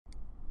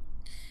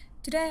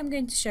Today I'm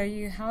going to show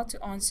you how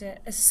to answer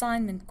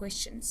assignment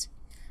questions.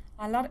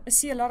 I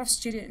see a lot of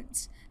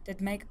students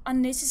that make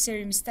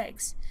unnecessary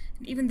mistakes,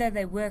 and even though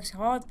they worked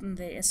hard on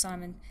their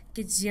assignment,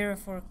 get 0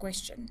 for a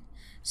question.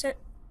 So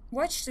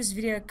watch this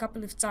video a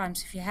couple of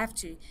times if you have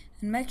to,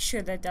 and make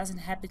sure that doesn't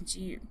happen to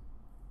you.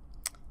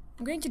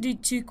 I'm going to do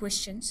 2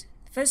 questions.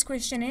 The first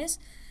question is,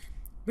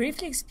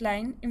 briefly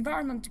explain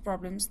environmental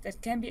problems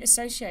that can be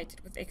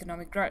associated with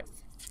economic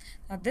growth.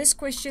 Now this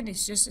question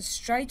is just a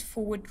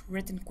straightforward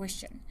written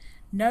question,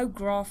 no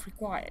graph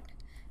required.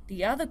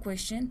 The other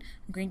question,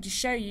 I'm going to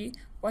show you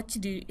what to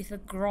do if a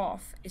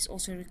graph is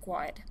also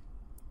required.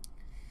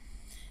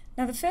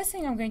 Now the first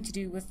thing I'm going to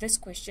do with this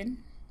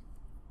question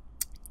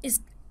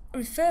is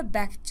refer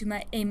back to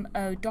my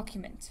MO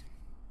document.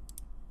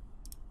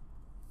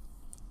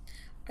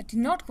 I do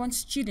not want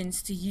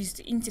students to use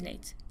the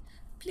internet.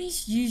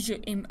 Please use your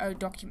MO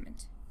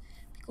document,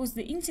 because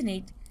the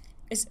internet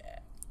is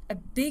a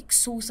big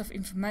source of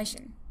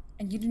information,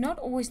 and you do not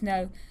always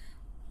know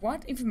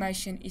what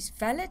information is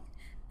valid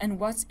and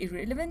what's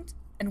irrelevant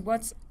and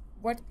what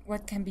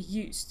can be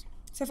used.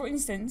 So for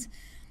instance,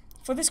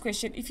 for this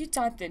question, if you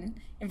typed in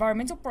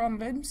environmental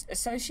problems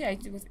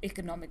associated with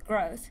economic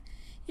growth,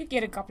 you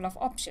get a couple of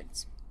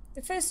options.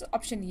 The first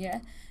option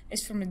here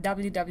is from the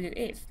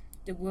WWF,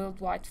 the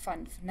Worldwide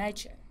Fund for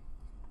Nature.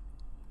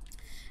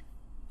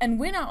 And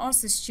when I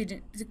asked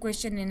the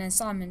question in an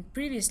assignment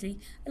previously,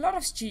 a lot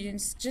of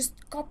students just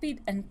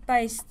copied and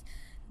pasted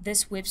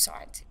this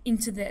website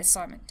into the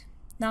assignment.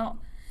 Now,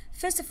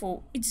 first of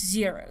all, it's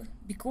 0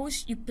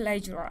 because you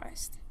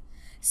plagiarized.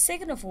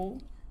 Second of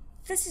all,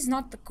 this is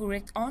not the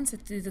correct answer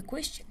to the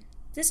question.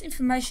 This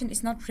information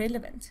is not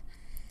relevant.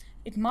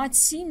 It might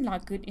seem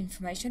like good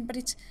information, but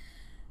it's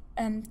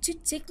too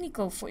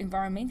technical for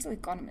environmental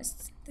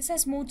economists. This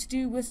has more to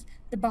do with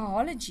the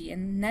biology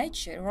and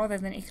nature rather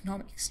than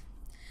economics.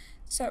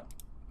 So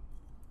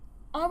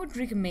I would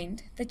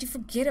recommend that you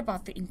forget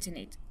about the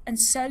internet and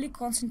solely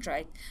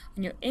concentrate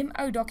on your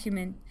MO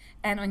document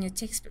and on your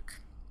textbook.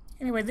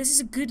 Anyway, this is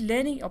a good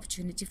learning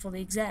opportunity for the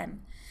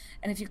exam.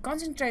 And if you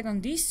concentrate on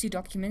these 2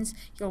 documents,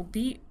 you'll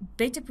be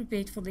better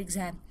prepared for the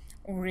exam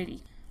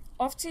already.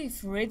 After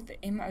you've read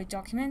the MO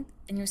document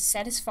and you're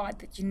satisfied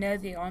that you know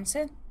the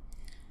answer,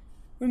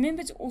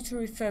 remember to also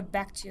refer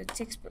back to your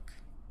textbook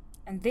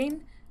and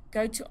then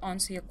go to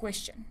answer your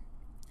question.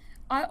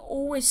 I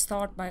always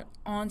start my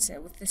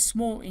answer with a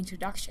small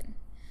introduction.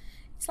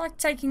 It's like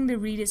taking the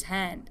reader's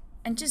hand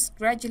and just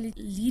gradually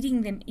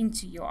leading them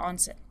into your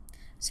answer.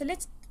 So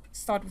let's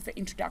start with the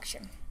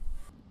introduction.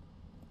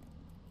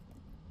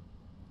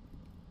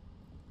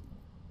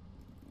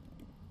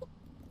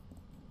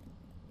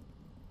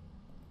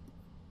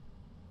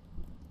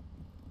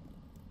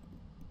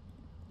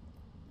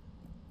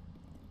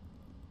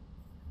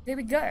 There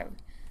we go.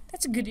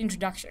 That's a good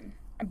introduction.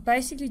 I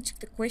basically took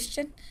the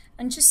question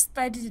and just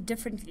stated it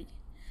differently.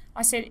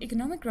 I said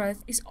economic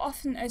growth is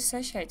often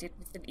associated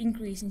with an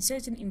increase in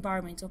certain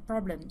environmental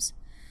problems.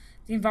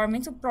 The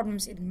environmental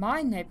problems in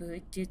my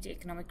neighborhood due to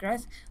economic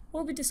growth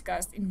will be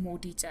discussed in more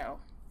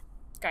detail.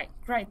 Okay,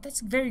 great.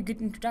 That's a very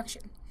good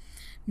introduction.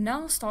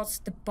 Now starts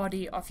the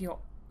body of your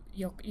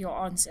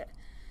answer.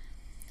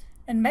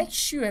 And make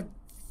sure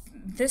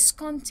this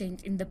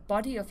content in the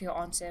body of your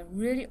answer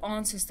really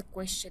answers the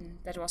question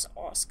that was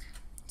asked.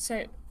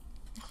 So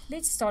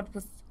let's start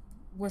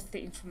with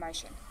the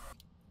information.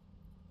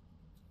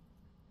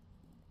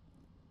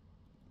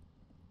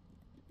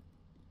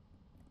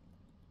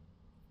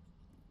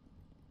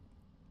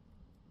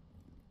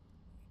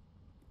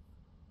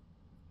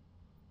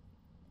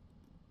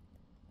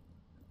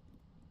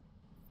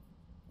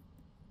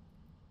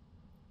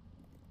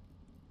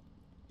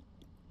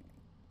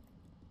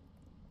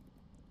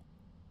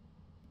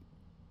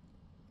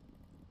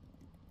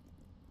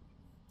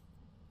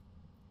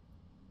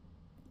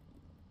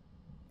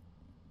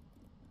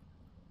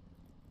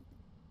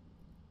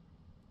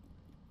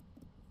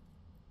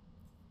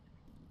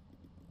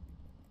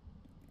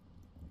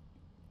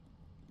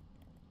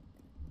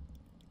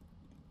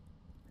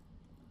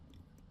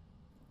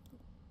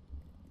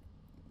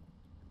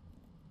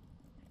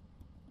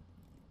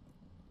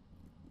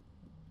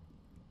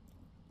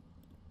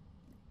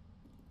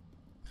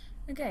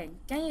 Okay,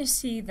 can you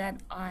see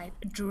that I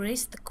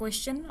addressed the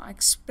question? I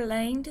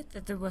explained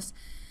that there was,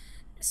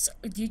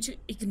 due to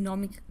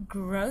economic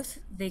growth,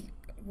 there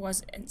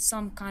was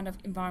some kind of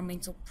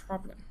environmental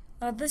problem.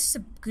 Now this is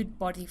a good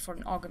body for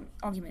an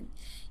argument.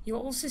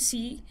 You'll also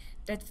see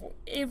that for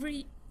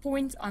every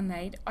point I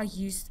made, I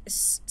used a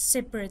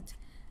separate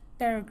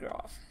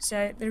paragraph.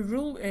 So the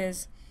rule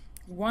is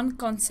 1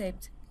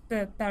 concept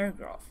per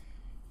paragraph.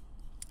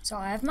 So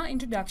I have my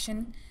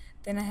introduction,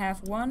 then I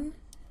have 1,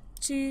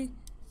 2,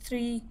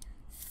 3,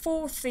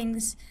 4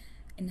 things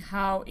in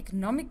how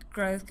economic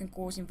growth can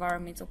cause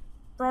environmental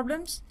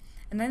problems,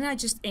 and then I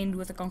just end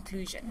with a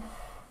conclusion.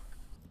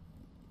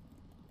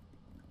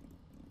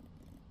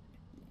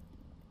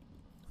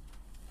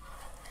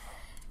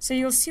 So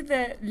you'll see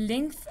the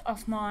length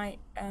of my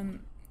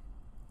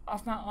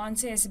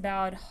answer is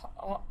about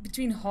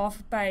between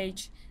half a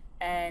page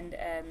and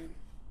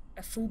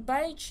a full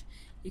page.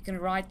 You can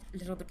write a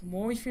little bit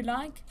more if you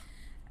like.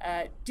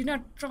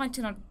 Try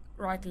to not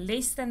write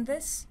less than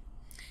this.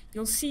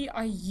 You'll see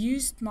I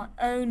used my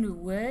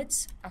own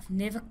words. I've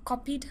never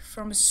copied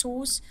from a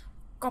source,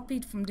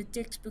 copied from the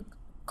textbook,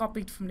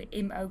 copied from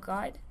the MO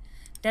guide.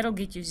 That'll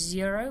get you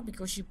 0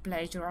 because you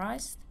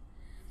plagiarized.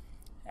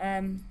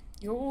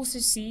 You'll also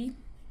see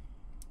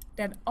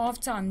that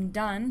after I'm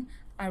done,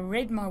 I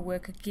read my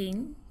work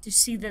again to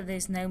see that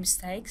there's no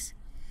mistakes,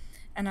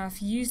 and I've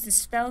used the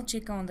spell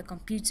checker on the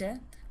computer.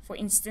 For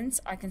instance,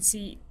 I can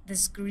see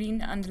this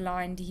green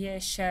underlined here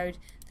showed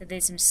that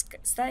there's a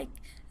mistake,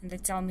 and they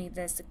tell me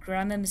there's the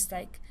grammar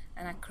mistake,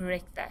 and I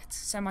correct that.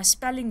 So my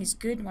spelling is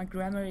good, my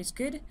grammar is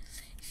good.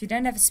 If you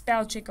don't have a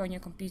spell checker on your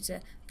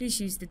computer,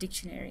 please use the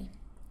dictionary.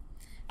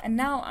 And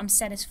now I'm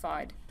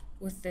satisfied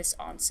with this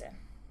answer.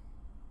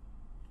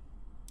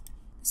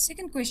 The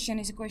second question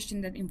is a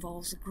question that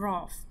involves a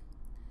graph.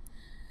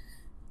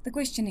 The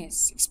question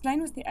is,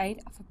 explain with the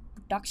aid of a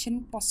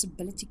production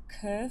possibility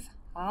curve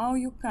how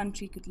your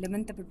country could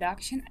limit the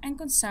production and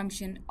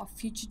consumption of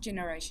future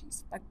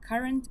generations by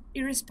current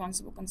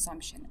irresponsible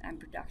consumption and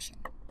production.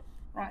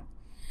 Right.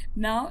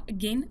 Now,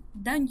 again,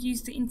 don't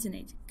use the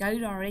internet. Go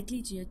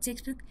directly to your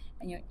textbook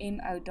and your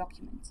MO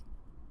document.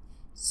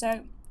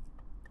 So,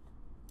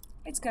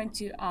 let's go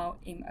into our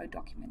MO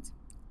document.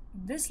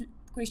 This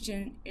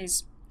question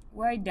is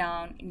way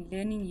down in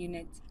Learning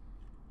Unit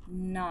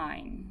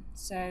 9.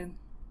 So,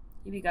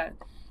 here we go.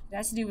 It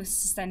has to do with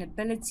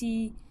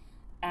sustainability,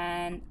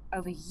 and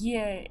over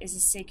here is a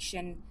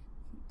section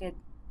that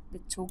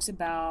talks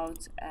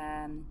about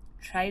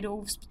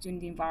trade-offs between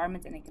the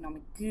environment and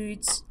economic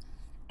goods,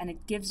 and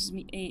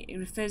it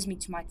refers me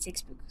to my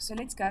textbook. So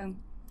let's go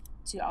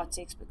to our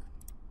textbook.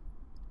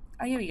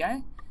 Oh, here we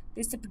go.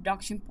 There's the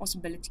production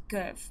possibility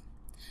curve.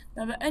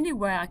 Now, the only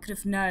way I could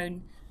have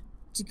known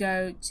to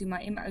go to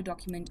my MO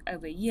document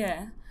over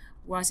here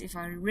was if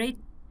I read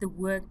the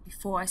work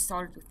before I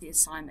started with the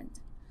assignment.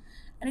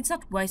 And it's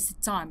not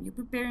wasted time. You're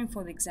preparing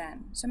for the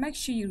exam. So make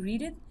sure you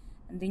read it,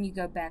 and then you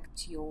go back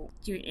to your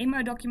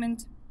MO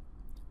document,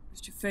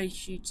 which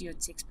refers you to your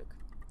textbook.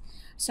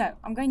 So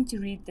I'm going to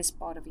read this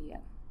part over here.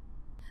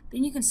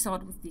 Then you can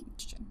start with the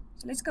question.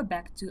 So let's go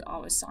back to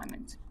our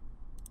assignment.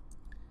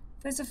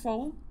 First of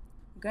all,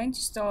 I'm going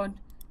to start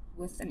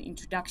with an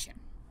introduction.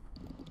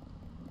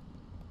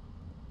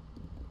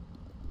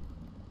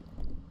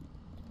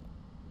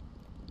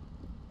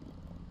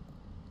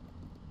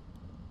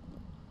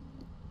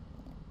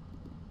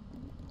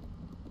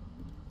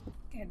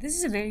 This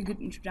is a very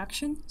good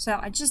introduction. So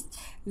I just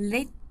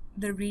let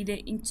the reader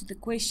into the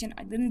question.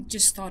 I didn't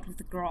just start with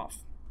the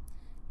graph.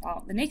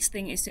 Now, the next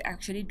thing is to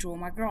actually draw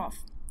my graph.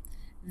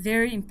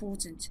 Very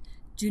important.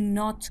 Do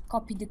not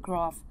copy the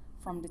graph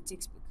from the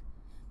textbook.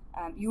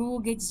 You will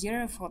get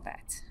 0 for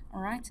that.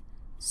 Alright?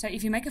 So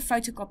if you make a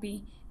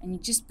photocopy and you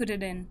just put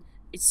it in,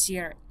 it's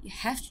 0. You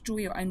have to draw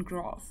your own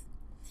graph.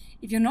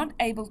 If you're not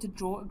able to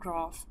draw a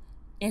graph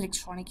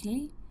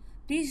electronically,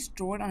 please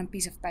draw it on a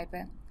piece of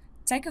paper.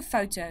 Take a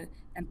photo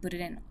and put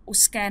it in, or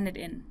scan it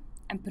in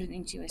and put it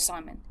into your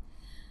assignment.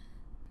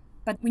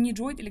 But when you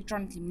draw it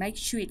electronically, make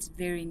sure it's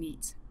very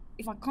neat.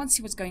 If I can't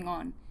see what's going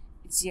on,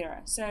 it's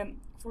 0. So,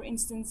 for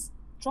instance,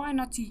 try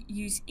not to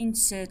use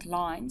insert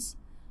lines.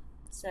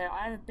 So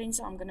I have a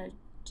pencil, I'm going to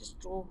just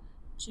draw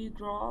 2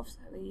 graphs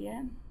over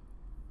here.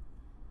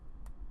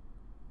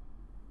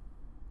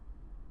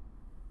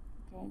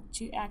 Okay,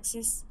 2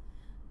 axes.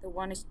 The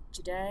one is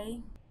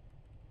today,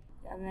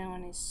 the other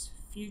one is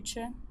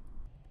future.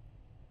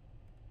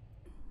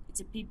 It's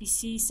a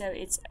PPC, so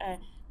it's a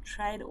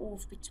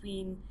trade-off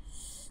between,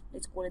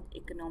 let's call it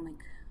economic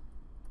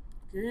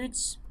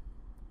goods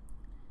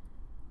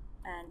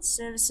and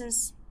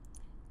services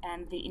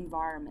and the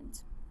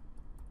environment.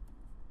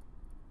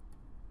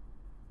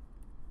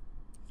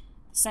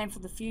 Same for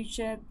the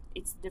future,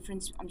 it's the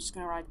difference. I'm just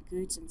going to write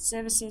goods and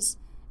services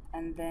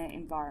and the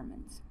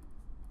environment.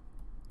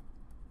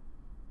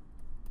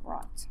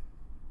 Right.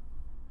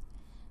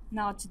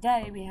 Now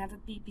today we have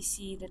a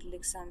PPC that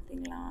looks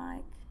something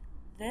like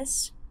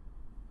this.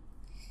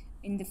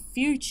 In the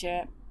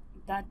future,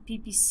 that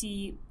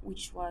PPC,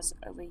 which was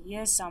over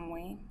here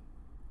somewhere,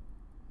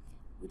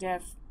 would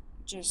have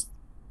just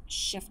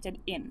shifted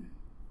in.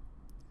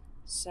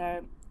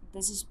 So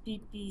this is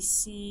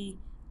PPC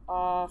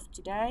of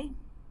today.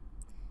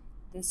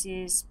 This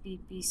is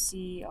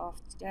PPC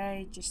of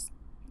today, just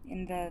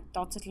in the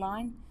dotted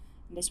line.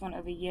 And this one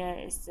over here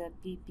is the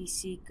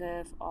PPC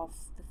curve of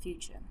the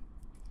future.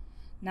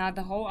 Now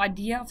the whole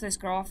idea of this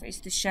graph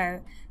is to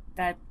show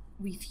that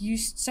we've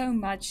used so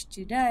much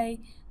today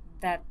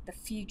that the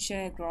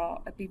future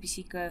graph, a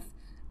PPC curve,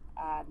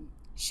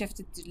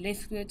 shifted to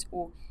leftward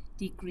or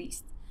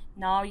decreased.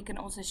 Now you can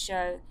also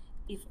show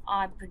if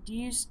I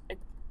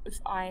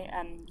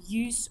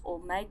use or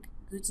make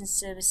goods and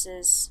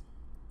services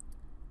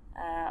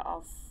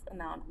of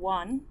amount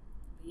 1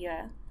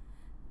 here,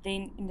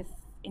 then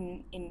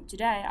in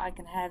today I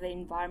can have an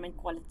environment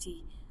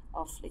quality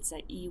of, let's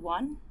say,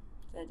 E1.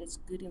 So that's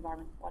good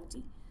environment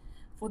quality.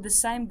 for the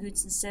same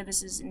goods and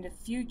services in the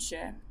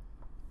future,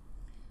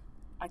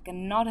 I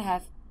cannot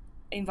have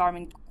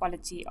environmental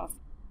quality of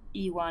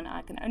E1.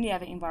 I can only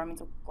have an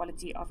environmental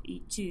quality of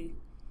E2.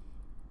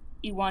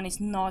 E1 is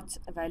not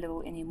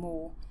available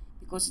anymore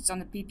because it's on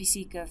the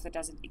PPC curve that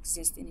doesn't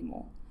exist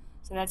anymore.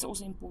 So that's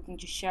also important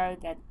to show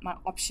that my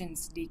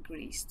options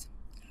decreased.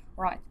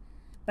 Right,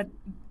 but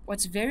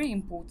what's very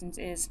important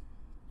is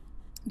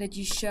that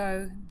you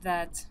show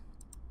that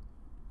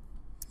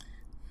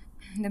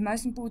the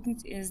most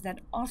important is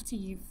that after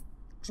you've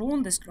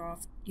drawn this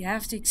graph, you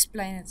have to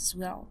explain it as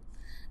well.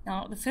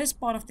 Now, the first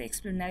part of the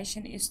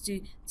explanation is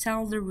to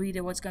tell the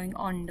reader what's going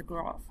on in the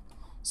graph.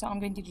 So I'm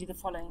going to do the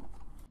following.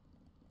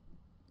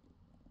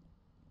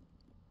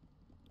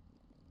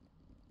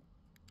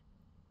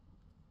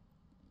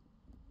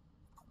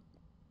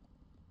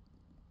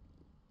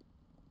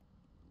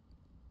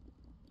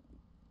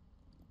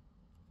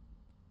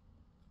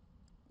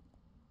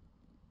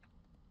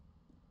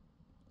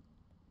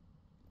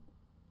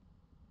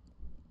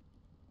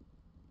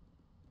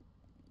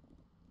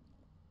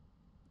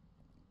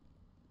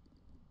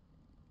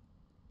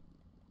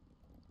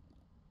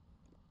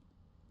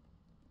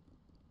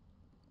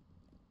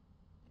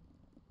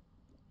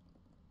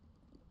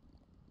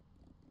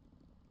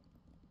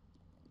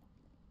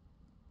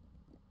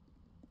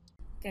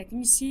 Okay, can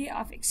you see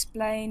I've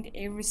explained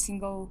every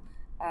single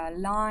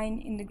line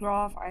in the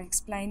graph. I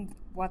explained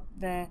what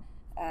the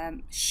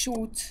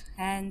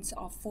shorthands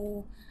are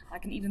for. I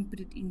can even put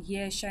it in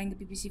here showing the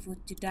PPC for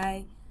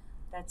today.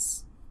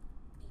 That's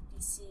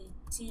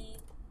PPC-T.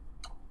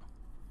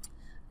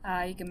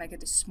 You can make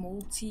it a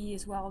small t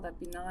as well, that'd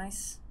be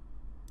nice.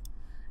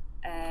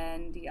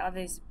 And the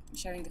other is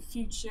showing the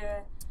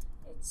future.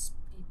 It's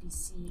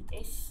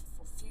PPC-F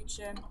for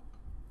future.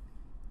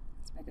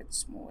 Let's make it a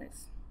small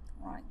f.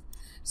 Right.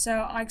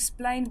 So I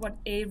explained what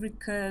every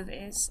curve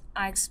is.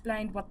 I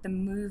explained what the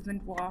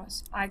movement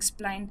was. I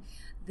explained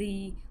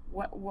the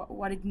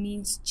what it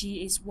means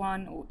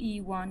GS1 or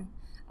E1.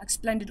 I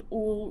explained it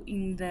all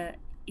in the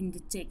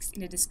text,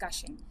 in the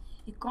discussion.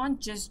 You can't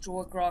just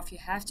draw a graph. You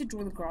have to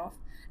draw the graph,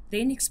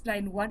 then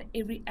explain what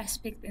every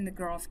aspect in the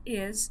graph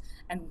is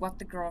and what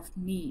the graph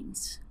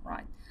means.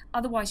 Right.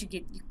 Otherwise, you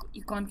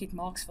can't get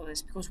marks for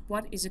this, because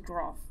what is a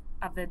graph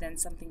other than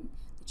something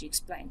that you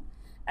explain?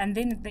 And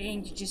then at the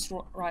end, you just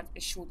write a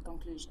short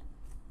conclusion.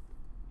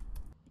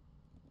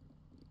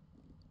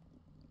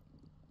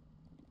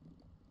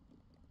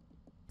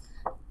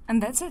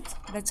 And that's it.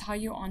 That's how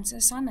you answer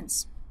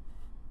assignments.